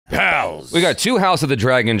Pals. We got 2 House of the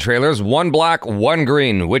Dragon trailers, 1 black, 1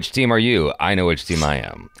 green. Which team are you? I know which team I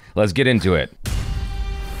am. Let's get into it.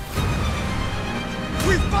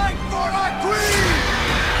 We fight for our queen!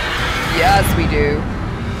 Yes, we do.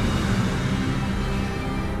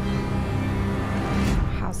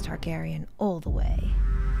 House Targaryen all the way.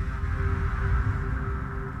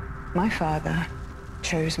 My father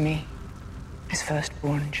chose me, his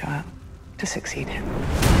firstborn child, to succeed him.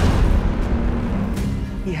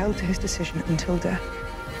 He held to his decision until death.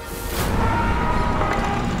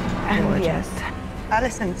 And yes,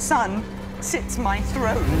 Alicent's son sits my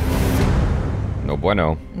throne. No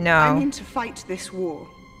bueno. No. I mean to fight this war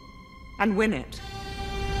and win it.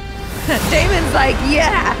 Damon's like,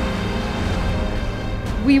 yeah,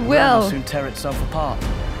 we Rome will. will soon tear itself apart.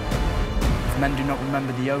 If men do not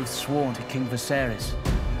remember the oath sworn to King Viserys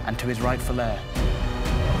and to his rightful heir.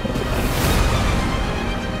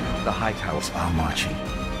 The High Towers are marching.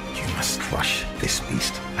 You must crush this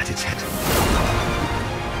beast at its head.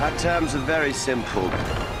 Our terms are very simple.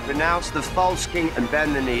 Renounce the false king and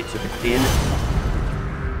bend the knee to the king,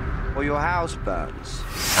 or your house burns.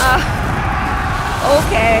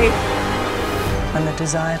 Okay. When the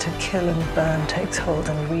desire to kill and burn takes hold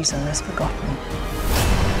and reason is forgotten,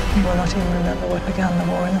 you will not even remember what began the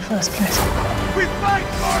war in the first place. We fight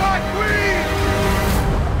for our queen!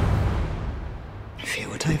 I feel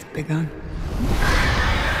what I've begun.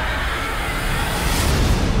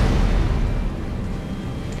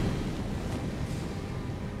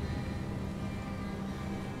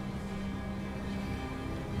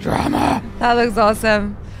 Drama. That looks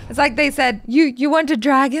awesome. It's like they said, you wanted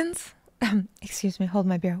dragons? Excuse me, hold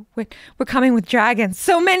my beer. We're coming with dragons.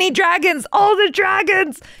 So many dragons, all the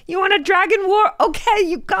dragons. You want a dragon war? Okay,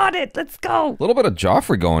 you got it. Let's go. A little bit of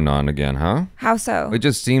Joffrey going on again, huh? How so? It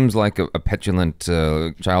just seems like a petulant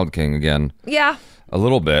child king again. Yeah. A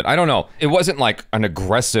little bit. I don't know. It wasn't like an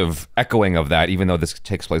aggressive echoing of that, even though this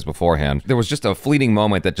takes place beforehand. There was just a fleeting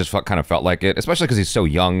moment that just kind of felt like it, especially because he's so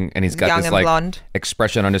young and he's got Young this and like blonde.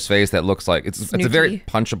 expression on his face that looks like it's a very Snooky.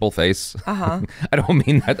 punchable face. Uh-huh. I don't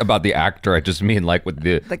mean that about the actor. I just mean like with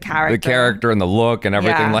the character. the character and the look and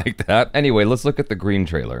everything Yeah. like that. Anyway, let's look at the green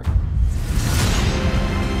trailer. For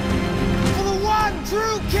the one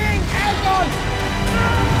true King Aegon!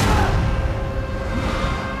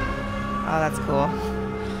 Oh, that's cool.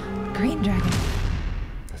 Green dragon.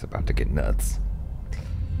 It's about to get nuts.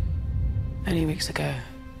 Only weeks ago,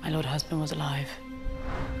 my lord husband was alive.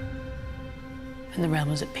 And the realm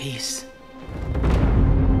was at peace.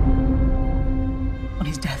 On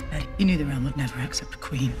his deathbed, he knew the realm would never accept a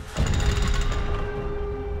queen.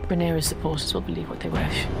 Rhaenyra's supporters will believe what they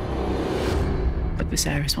wish. But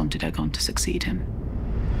Viserys wanted Aegon to succeed him.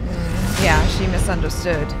 Yeah, she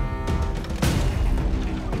misunderstood.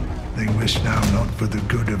 They wish now not for the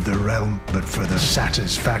good of the realm, but for the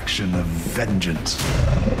satisfaction of vengeance.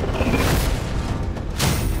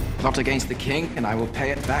 Plot against the king, and I will pay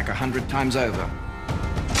it back 100 times over.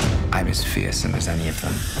 I'm as fearsome as any of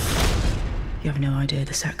them. You have no idea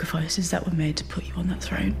the sacrifices that were made to put you on that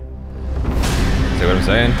throne. See what I'm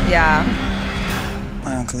saying? Yeah.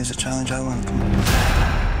 My uncle is a challenge I welcome.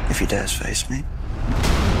 If he dares face me.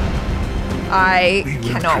 I We will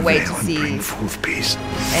cannot wait to prevail and see bring forth peace.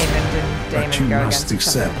 Aemond and Daemon But you go must against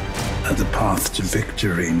each other. accept that the path to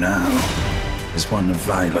victory now is one of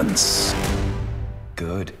violence.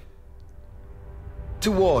 Good.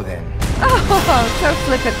 To war, then. Oh, so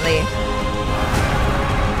flippantly.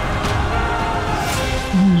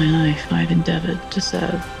 All my life, I've endeavored to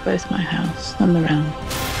serve both my house and the realm.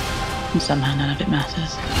 And somehow none of it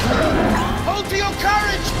matters. Hold to your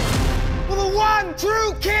courage! For the one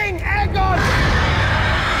true King Aegon!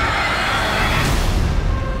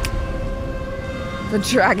 The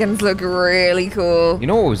dragons look really cool. You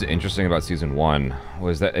know what was interesting about season 1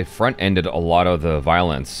 was that it front-ended a lot of the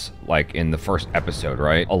violence, like in the first episode,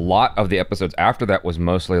 right? A lot of the episodes after that was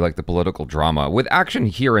mostly like the political drama, with action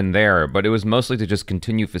here and there, but it was mostly to just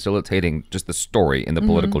continue facilitating just the story in the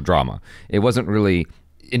political drama. It wasn't really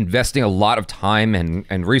investing a lot of time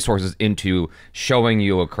and resources into showing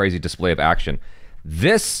you a crazy display of action.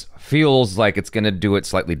 This feels like it's going to do it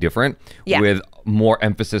slightly different, with more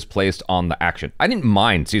emphasis placed on the action. I didn't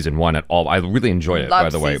mind season 1 at all. I really enjoyed it, by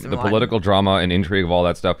the way. The political drama and intrigue of all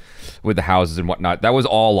that stuff with the houses and whatnot, that was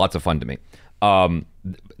all lots of fun to me.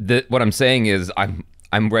 What I'm saying is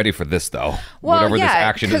I'm ready for this, though. Well, whatever yeah, this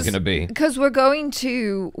action is going to be. Because we're going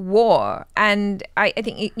to war. And I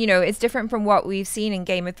think, you know, it's different from what we've seen in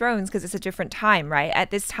Game of Thrones because it's a different time, right? At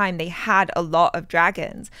this time, they had a lot of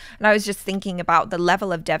dragons. And I was just thinking about the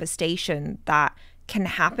level of devastation that can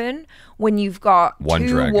happen when you've got One two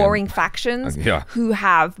dragon. warring factions Yeah. who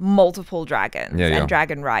have multiple dragons Yeah, yeah. and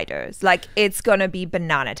dragon riders. Like, it's gonna be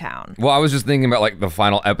Banana Town. Well, I was just thinking about like the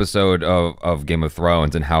final episode of Game of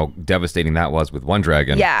Thrones and how devastating that was with one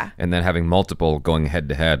dragon. Yeah. And then having multiple going head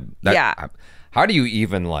to head. Yeah. How do you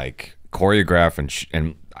even like choreograph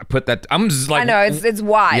and put that? I'm just like, I know, it's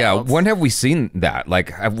wild. Yeah. When have we seen that?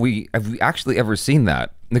 Like, have we actually ever seen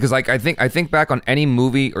that? Because like I think back on any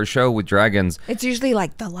movie or show with dragons, It's usually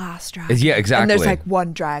like the last dragon. Yeah, exactly. And there's like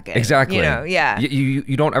one dragon. Exactly. You know, yeah.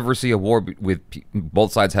 You don't ever see a war with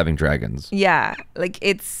both sides having dragons. Yeah, like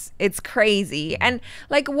it's crazy. And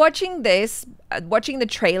like watching the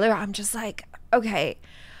trailer, I'm just like, okay,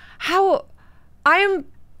 how I am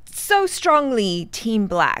so strongly Team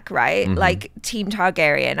Black, right? Like Team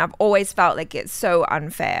Targaryen. I've always felt like it's so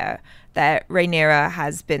unfair that Rhaenyra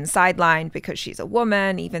has been sidelined because she's a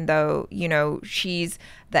woman, even though, you know, she's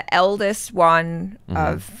the eldest one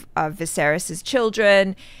of Viserys's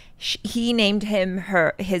children. He named him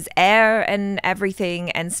his heir and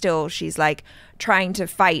everything, and still she's like trying to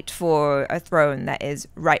fight for a throne that is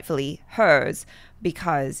rightfully hers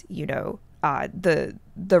because, you know,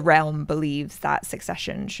 the realm believes that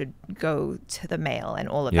succession should go to the male and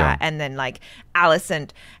all of that. And then like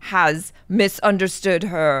Alicent has misunderstood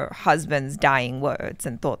her husband's dying words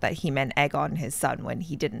and thought that he meant Aegon, his son, when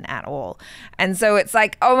he didn't at all. And so it's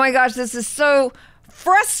like, oh my gosh, this is so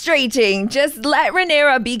frustrating. Just let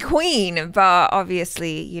Rhaenyra be queen. But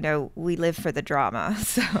obviously, you know, we live for the drama.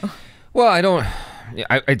 So Well,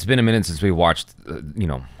 it's been a minute since we watched, you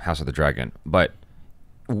know, House of the Dragon, but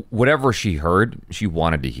whatever she heard, she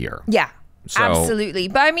wanted to hear. yeah, So- absolutely.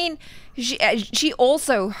 But I mean, she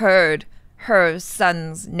also heard her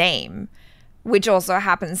son's name, which also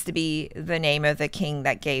happens to be the name of the king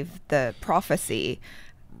that gave the prophecy.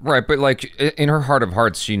 Right, but like in her heart of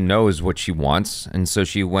hearts, she knows what she wants, and so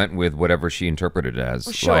she went with whatever she interpreted it as.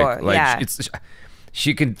 Sure, yeah.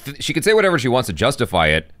 She could say whatever she wants to justify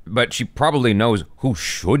it, but she probably knows who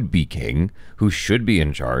should be king, who should be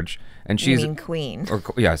in charge, and You she's mean queen.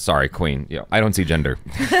 queen. Yeah, I don't see gender.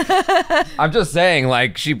 I'm just saying,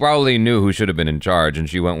 like, she probably knew who should have been in charge, and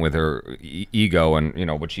she went with her ego and, you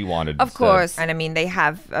know, what she wanted. Of course. And I mean, they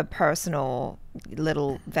have a personal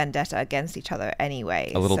little vendetta against each other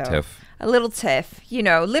anyway. A little tiff. A little tiff. You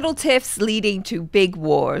know, little tiffs leading to big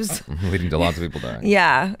wars. Leading to lots of people dying.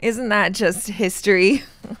 Yeah. Isn't that just history?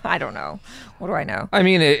 I don't know. What do I know? I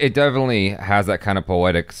mean, it definitely has that kind of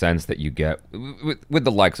poetic sense that you get with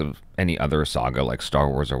the likes of any other saga like Star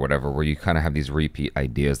Wars or whatever, where you kind of have these repeat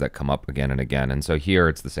ideas that come up again and again. And so here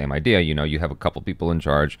it's the same idea. You know, you have a couple people in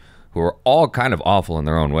charge who are all kind of awful in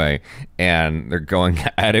their own way, and they're going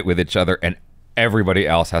at it with each other, and everybody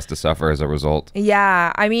else has to suffer as a result.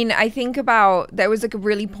 Yeah, I mean, I think there was like a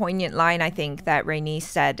really poignant line, I think, that Rhaenys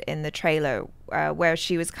said in the trailer, where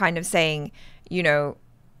she was kind of saying, you know,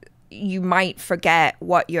 you might forget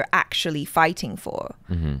what you're actually fighting for.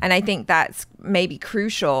 And I think that's maybe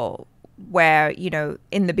crucial, where, you know,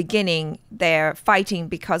 in the beginning, they're fighting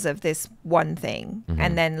because of this one thing.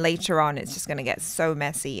 And then later on, it's just going to get so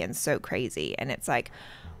messy and so crazy. And it's like,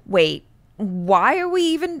 wait, why are we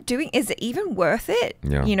even doing, is it even worth it?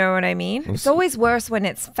 Yeah. You know what I mean? It's always worse when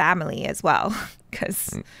it's family as well. Because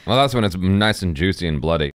Well, that's when it's nice and juicy and bloody.